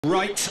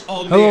Right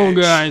on Hello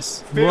the edge.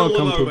 guys, Feel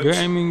the welcome to moment.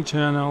 gaming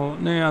channel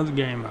Neas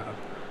Gamer.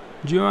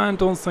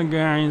 Juventus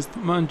against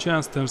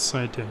Manchester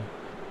City.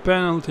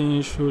 Penalty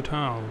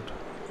shootout.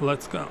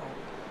 Let's go.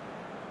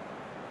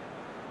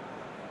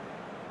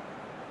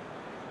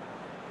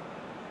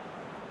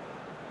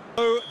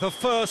 So the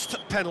first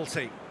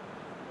penalty.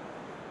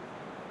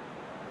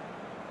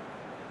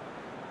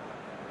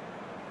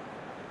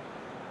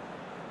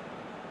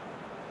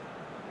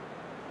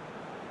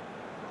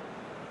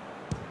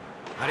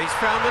 And he's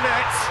found the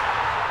net.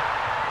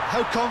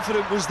 How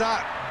confident was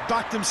that?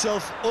 Backed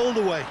himself all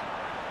the way.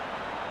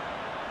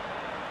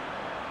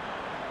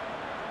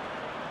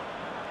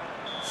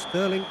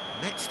 Sterling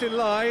next in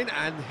line,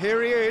 and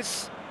here he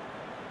is.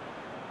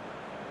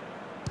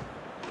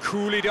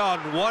 Coolly done,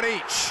 one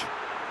each.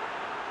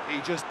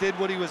 He just did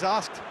what he was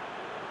asked.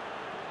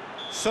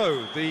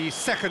 So, the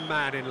second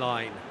man in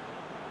line.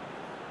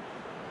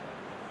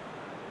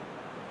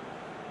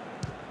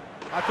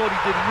 I thought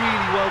he did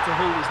really well to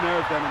hold his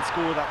nerve then and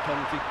score that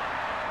penalty.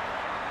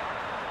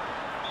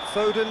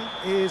 Foden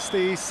is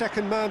the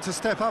second man to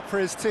step up for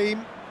his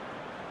team.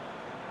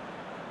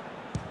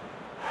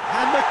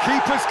 And the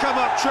keeper's come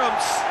up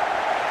trumps.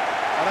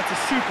 Oh, that's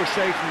a super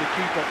save from the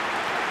keeper.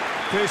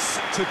 This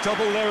to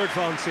double their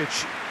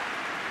advantage.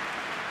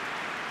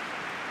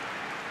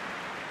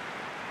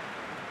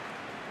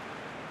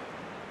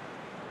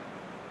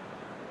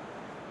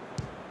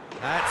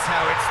 That's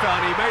how it's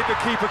done. He made the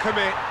keeper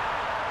commit.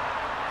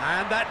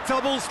 And that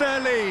doubles their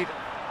lead.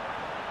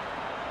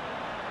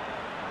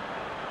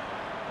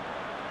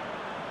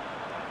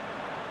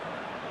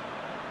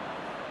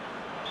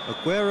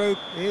 Aguero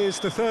is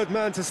the third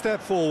man to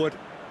step forward.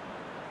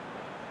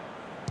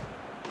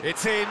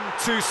 It's in,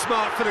 too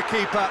smart for the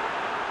keeper.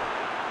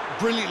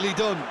 Brilliantly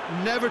done.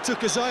 Never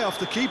took his eye off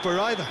the keeper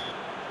either.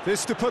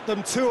 This to put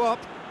them two up.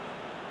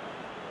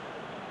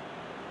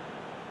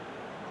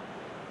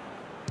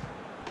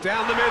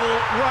 Down the middle,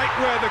 right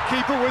where the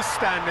keeper was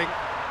standing.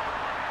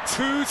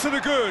 Two to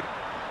the good.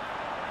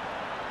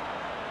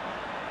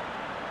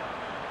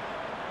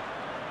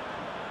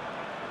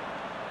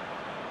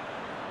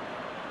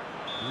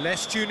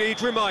 Lest you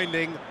need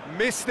reminding,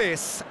 miss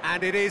this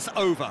and it is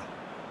over.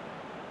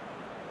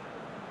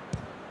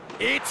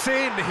 It's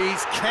in,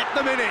 he's kept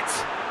them in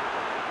it.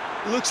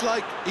 Looks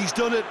like he's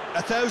done it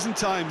 1,000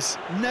 times.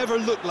 Never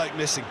looked like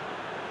missing.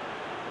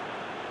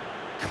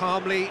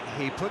 Calmly,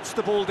 he puts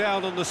the ball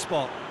down on the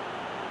spot.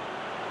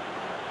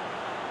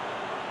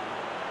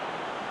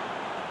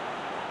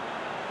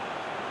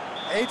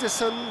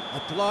 Edison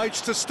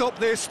obliged to stop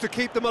this to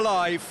keep them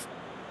alive.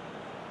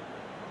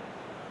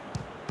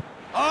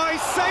 Oh, he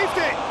saved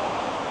it!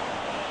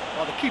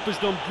 Well, the keeper's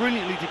done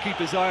brilliantly to keep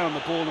his eye on the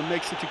ball and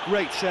make such a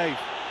great save.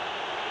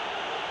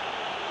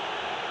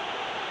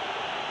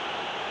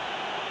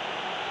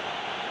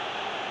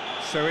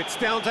 So it's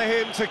down to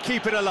him to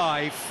keep it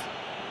alive.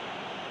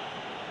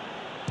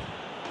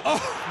 Oh,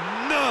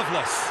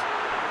 nerveless!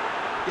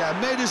 Yeah,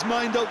 made his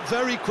mind up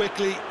very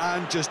quickly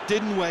and just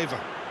didn't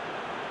waver.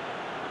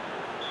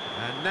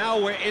 And now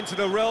we're into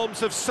the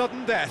realms of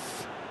sudden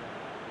death.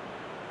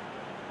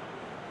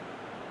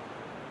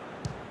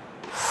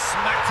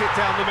 Smacked it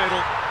down the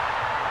middle.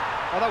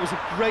 Oh, that was a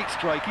great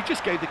strike. He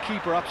just gave the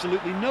keeper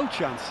absolutely no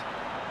chance.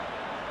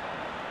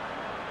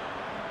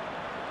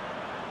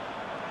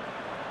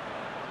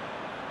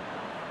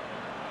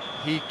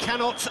 He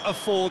cannot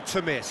afford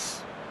to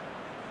miss.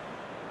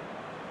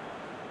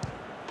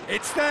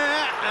 It's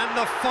there, and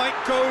the fight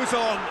goes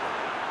on.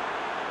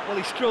 Well,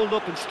 he strolled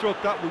up and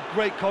struck that with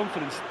great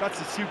confidence. That's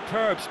a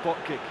superb spot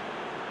kick.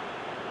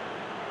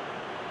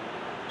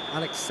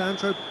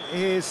 Alexandro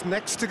is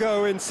next to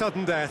go in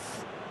sudden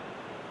death.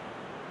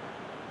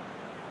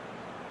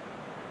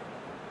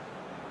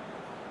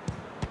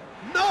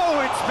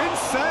 No, it's been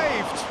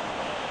saved!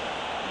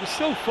 He was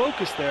so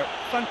focused there.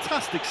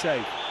 Fantastic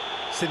save.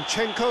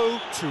 Zinchenko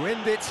to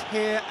end it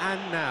here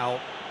and now.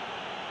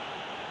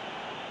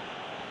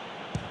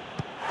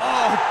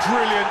 Oh,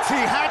 brilliant!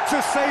 He had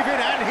to save it,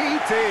 and he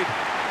did!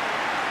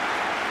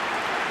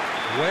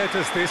 Where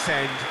does this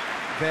end?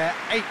 Their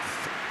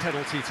 8th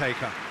penalty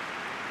taker.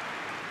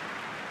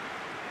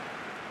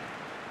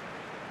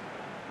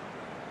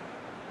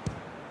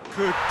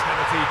 Good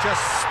penalty,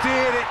 just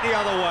steered it the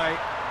other way.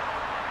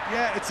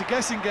 Yeah, it's a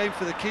guessing game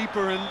for the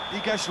keeper and he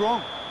guessed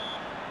wrong.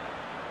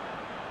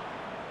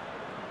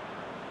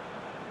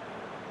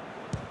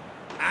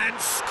 And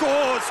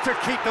scores to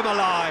keep them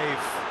alive.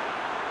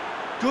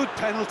 Good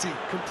penalty.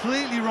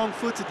 Completely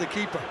wrong-footed, the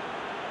keeper.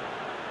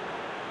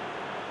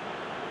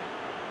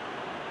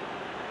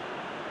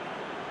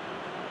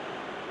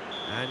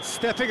 And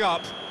stepping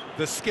up,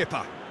 the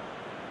skipper.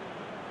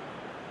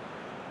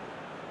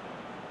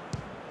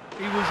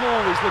 He was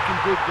always looking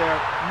good there.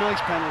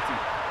 Nice penalty.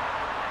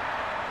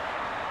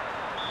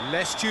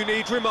 Lest you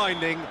need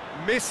reminding,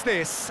 miss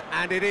this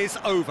and it is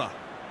over.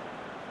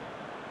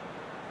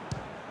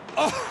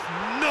 Oh,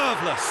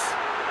 nerveless!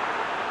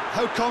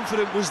 How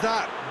confident was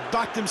that?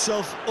 Backed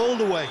himself all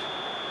the way.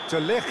 De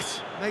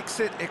Ligt makes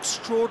it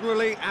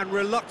extraordinarily and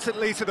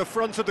reluctantly to the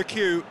front of the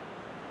queue.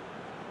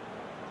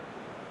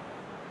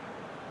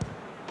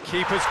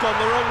 Keeper's gone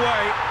the wrong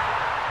way.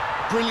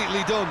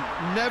 Brilliantly done.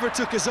 Never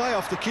took his eye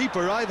off the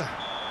keeper either.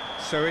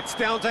 So it's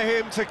down to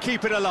him to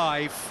keep it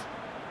alive.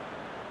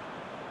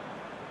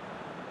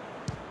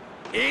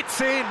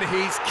 It's in,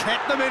 he's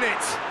kept them in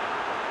it.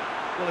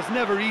 Well, it's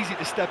never easy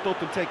to step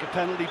up and take a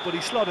penalty, but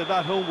he slotted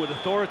that home with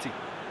authority.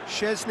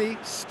 Chesney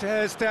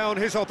stares down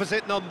his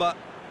opposite number.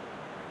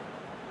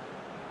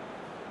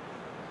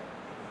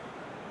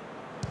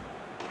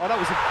 Oh, that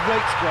was a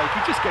great strike.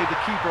 He just gave the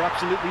keeper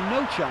absolutely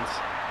no chance.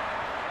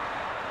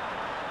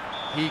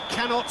 He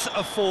cannot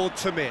afford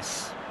to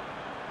miss.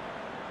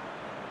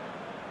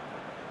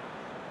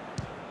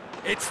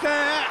 It's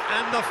there,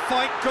 and the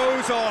fight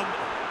goes on.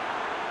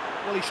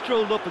 Well, he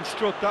strolled up and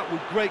struck that with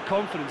great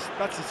confidence.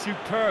 That's a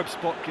superb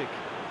spot kick.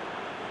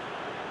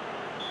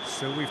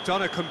 So we've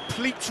done a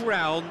complete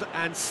round,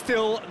 and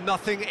still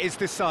nothing is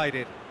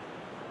decided.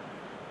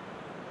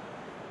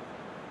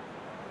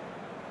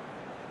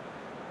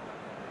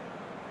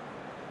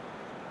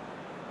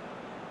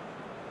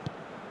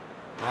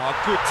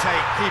 Oh, good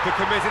take, keeper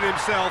committed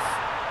himself.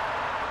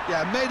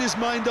 Yeah, made his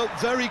mind up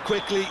very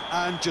quickly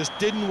and just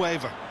didn't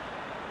waver.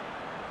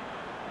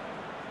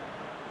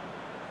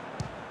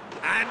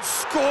 And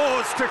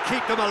scores to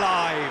keep them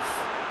alive.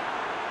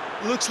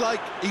 Looks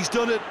like he's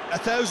done it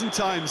 1,000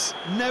 times.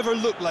 Never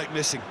looked like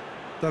missing.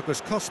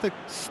 Douglas Costa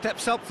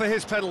steps up for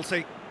his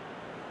penalty.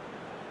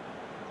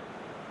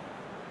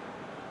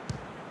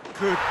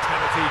 Good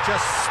penalty,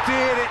 just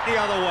steered it the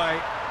other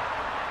way.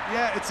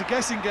 Yeah, it's a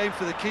guessing game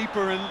for the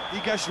keeper and he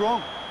guessed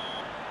wrong.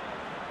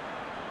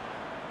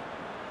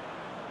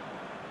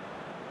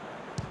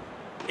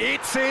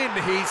 It's in,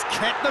 he's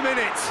kept them in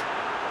it.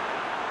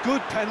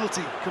 Good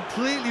penalty,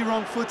 completely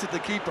wrong-footed the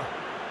keeper.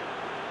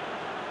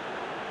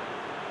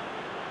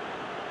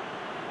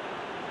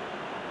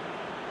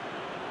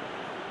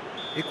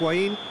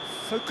 Higuain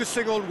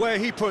focusing on where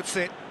he puts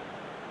it.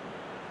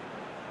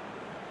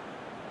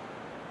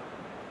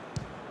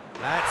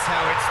 That's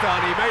how it's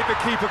done, he made the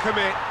keeper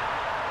commit.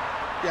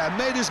 Yeah,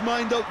 made his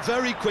mind up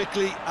very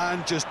quickly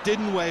and just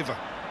didn't waver.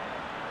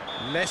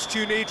 Lest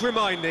you need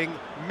reminding,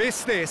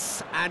 miss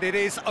this and it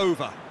is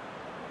over.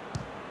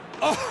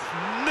 Oh,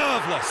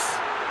 nerveless.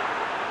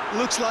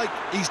 Looks like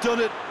he's done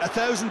it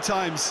 1,000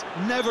 times.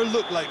 Never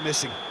looked like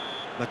missing.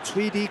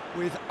 Matuidi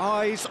with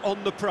eyes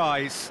on the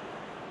prize.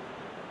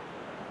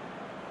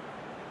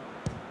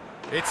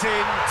 It's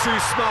in, too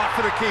smart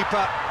for the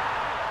keeper.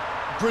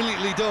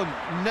 Brilliantly done.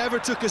 Never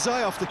took his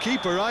eye off the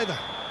keeper either.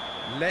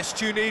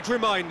 Lest you need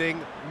reminding,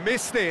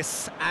 miss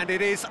this and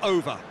it is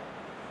over.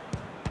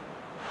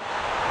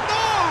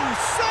 No!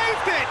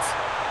 Saved it!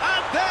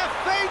 And their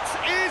fate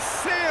is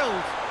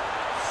sealed!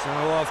 So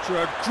after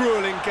a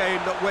gruelling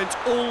game that went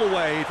all the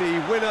way,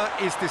 the winner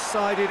is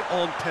decided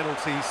on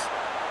penalties.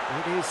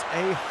 It is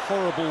a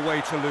horrible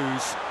way to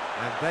lose,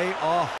 and they are